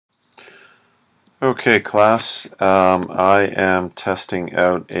Okay, class. I am testing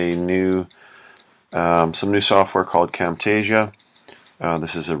out some new software called Camtasia.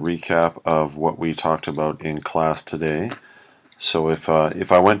 This is a recap of what we talked about in class today. So if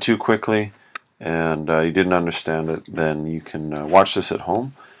I went too quickly and you didn't understand it, then you can watch this at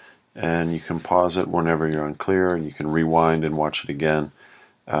home, and you can pause it whenever you're unclear, and you can rewind and watch it again.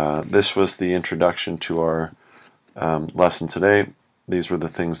 This was the introduction to our lesson today. These were the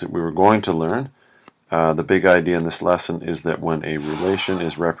things that we were going to learn. The big idea in this lesson is that when a relation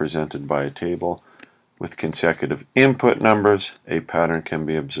is represented by a table with consecutive input numbers, a pattern can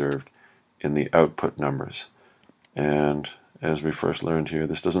be observed in the output numbers. And as we first learned here,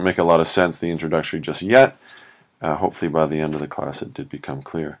 this doesn't make a lot of sense, the introductory, just yet. Hopefully by the end of the class it did become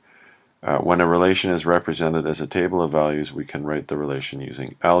clear. When a relation is represented as a table of values, we can write the relation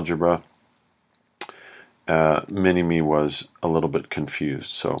using algebra. Mini-Me was a little bit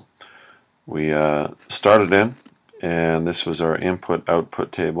confused, so we started in, and this was our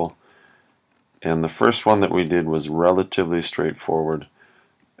input-output table. And the first one that we did was relatively straightforward.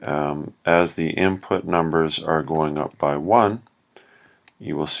 As the input numbers are going up by 1,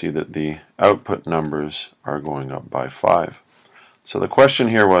 you will see that the output numbers are going up by 5. So the question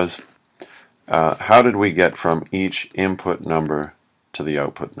here was, how did we get from each input number to the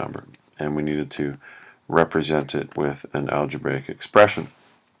output number? And we needed to represent it with an algebraic expression.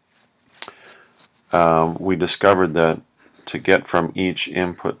 We discovered that to get from each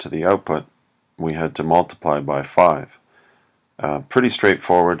input to the output, we had to multiply by 5. Pretty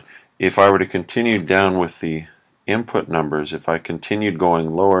straightforward. If I were to continue down with the input numbers, if I continued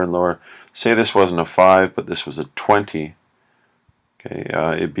going lower and lower, say this wasn't a 5 but this was a 20,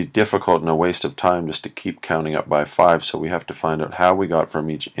 okay, it'd be difficult and a waste of time just to keep counting up by 5, so we have to find out how we got from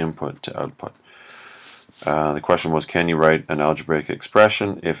each input to output. The question was, can you write an algebraic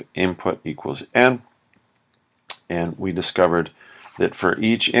expression if input equals n? And we discovered that for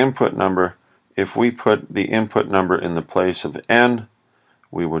each input number, if we put the input number in the place of n,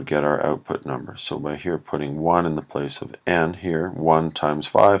 we would get our output number. So by here putting 1 in the place of n here, 1 times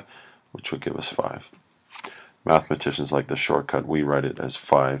 5, which would give us 5. Mathematicians like the shortcut, we write it as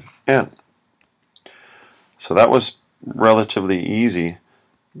 5n. So that was relatively easy,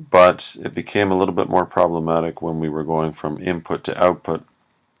 but it became a little bit more problematic when we were going from input to output,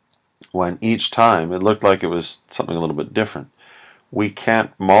 when each time it looked like it was something a little bit different. We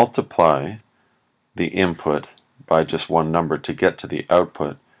can't multiply the input by just one number to get to the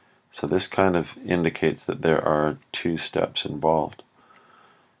output, so this kind of indicates that there are two steps involved.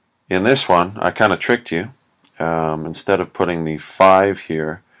 In this one, I kind of tricked you. Instead of putting the 5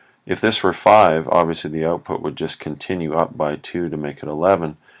 here, if this were 5, obviously the output would just continue up by 2 to make it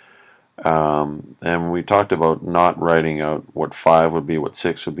 11. And we talked about not writing out what 5 would be, what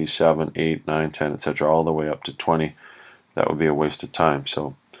 6 would be, 7, 8, 9, 10, etc., all the way up to 20. That would be a waste of time.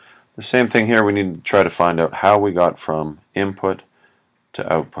 So the same thing here, we need to try to find out how we got from input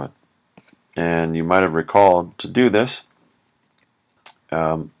to output. And you might have recalled, to do this,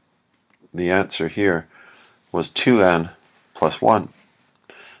 the answer here was 2n plus 1.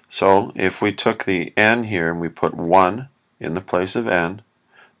 So if we took the n here and we put 1 in the place of n,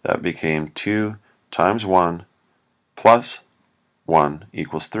 that became 2 times 1 plus 1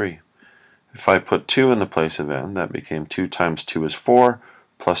 equals 3. If I put 2 in the place of n, that became 2 times 2 is 4,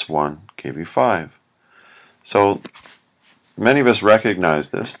 plus 1 gave you 5. So many of us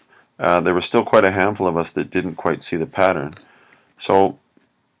recognize this. There was still quite a handful of us that didn't quite see the pattern. So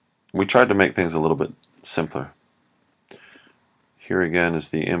we tried to make things a little bit simpler. Here again is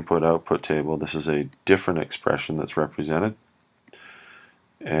the input-output table. This is a different expression that's represented.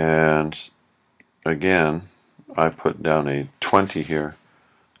 And again, I put down a 20 here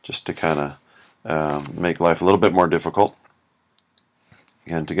just to kind of make life a little bit more difficult.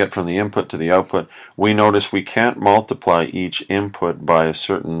 Again, to get from the input to the output, we notice we can't multiply each input by a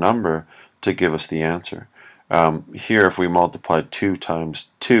certain number to give us the answer. Here, if we multiply 2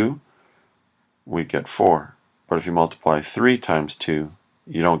 times 2, we get 4. But if you multiply 3 times 2,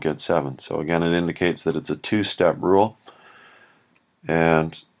 you don't get 7. So again, it indicates that it's a two-step rule,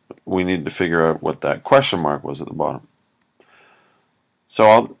 and we need to figure out what that question mark was at the bottom. So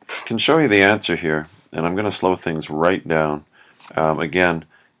I can show you the answer here, and I'm going to slow things right down. Again,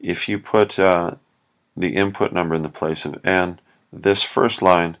 if you put the input number in the place of n, this first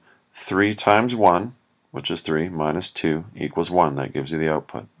line, 3 times 1, which is 3, minus 2 equals 1. That gives you the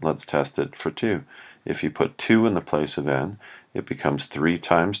output. Let's test it for 2. If you put 2 in the place of n, it becomes 3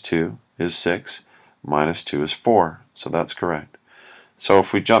 times 2 is 6, minus 2 is 4. So that's correct. So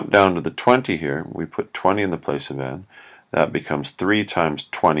if we jump down to the 20 here, we put 20 in the place of n, that becomes 3 times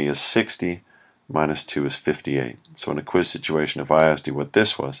 20 is 60, minus 2 is 58. So in a quiz situation, if I asked you what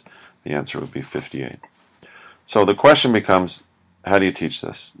this was, the answer would be 58. So the question becomes, how do you teach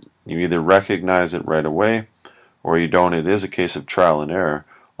this? You either recognize it right away, or you don't. It is a case of trial and error,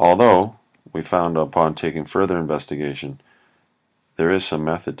 although we found upon taking further investigation there is some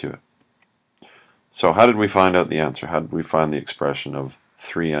method to it. So how did we find out the answer? How did we find the expression of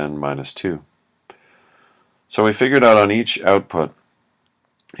 3n minus 2? So we figured out on each output,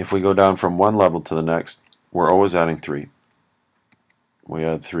 if we go down from one level to the next, we're always adding 3. We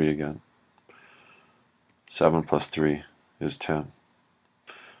add 3 again. 7 plus 3 is 10.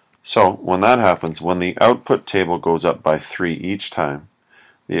 So when that happens, when the output table goes up by 3 each time,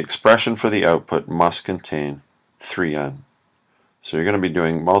 the expression for the output must contain 3n. So you're going to be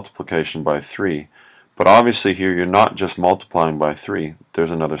doing multiplication by 3, but obviously here you're not just multiplying by 3, there's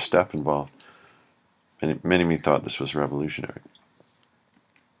another step involved. And many of me thought this was revolutionary.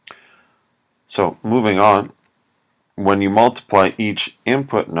 So moving on, when you multiply each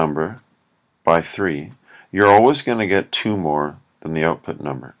input number by 3, you're always going to get 2 more than the output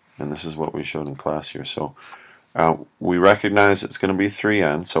number. And this is what we showed in class here. So we recognize it's going to be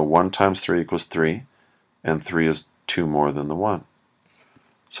 3n, so 1 times 3 equals 3, and 3 is 2 more than the 1.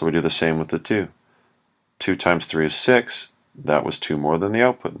 So we do the same with the 2. 2 times 3 is 6, that was 2 more than the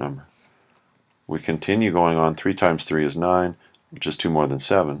output number. We continue going on, 3 times 3 is 9, which is 2 more than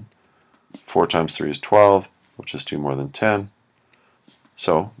 7. 4 times 3 is 12, which is 2 more than 10.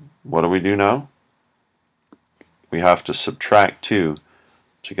 So what do we do now? We have to subtract 2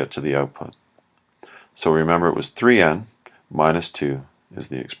 to get to the output. So remember it was 3n minus 2 is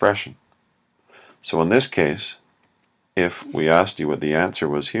the expression. So in this case, if we asked you what the answer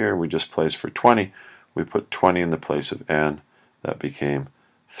was here, we just placed for 20. We put 20 in the place of n. That became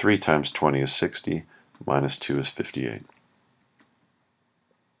 3 times 20 is 60, minus 2 is 58.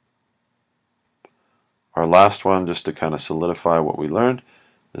 Our last one, just to kind of solidify what we learned,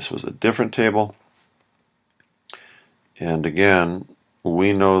 this was a different table. And again,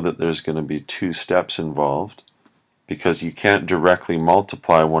 we know that there's going to be 2 steps involved because you can't directly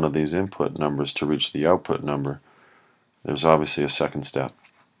multiply one of these input numbers to reach the output number. There's obviously a second step.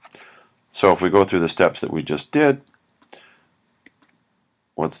 So if we go through the steps that we just did,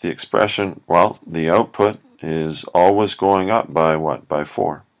 what's the expression? Well, the output is always going up by what? By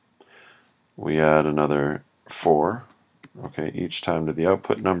 4. We add another 4, okay, each time to the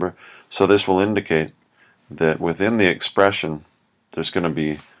output number. So this will indicate that within the expression there's going to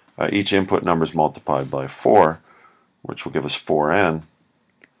be each input number is multiplied by 4, which will give us 4n,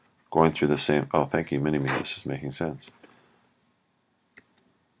 going through the same. Oh, thank you, Mini-Me, this is making sense.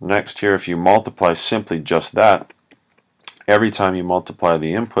 Next here, if you multiply simply just that, every time you multiply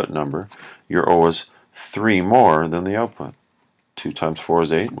the input number, you're always 3 more than the output. 2 times 4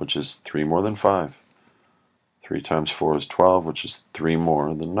 is 8, which is 3 more than 5. 3 times 4 is 12, which is 3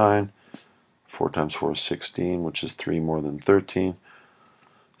 more than 9. 4 times 4 is 16, which is 3 more than 13.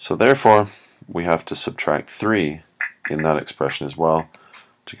 So therefore, we have to subtract 3 in that expression as well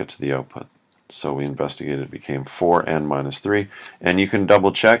to get to the output. So we investigated, it became 4n minus 3. And you can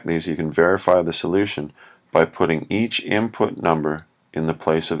double check these, you can verify the solution by putting each input number in the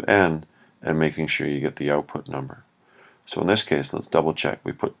place of n and making sure you get the output number. So in this case, let's double check.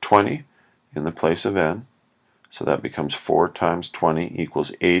 We put 20 in the place of n, so that becomes 4 times 20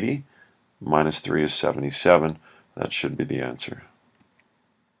 equals 80, minus 3 is 77. That should be the answer.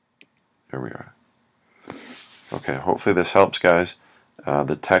 There we are. Okay, hopefully this helps, guys.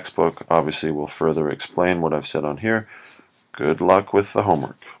 The textbook obviously will further explain what I've said on here. Good luck with the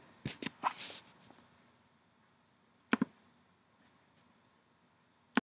homework.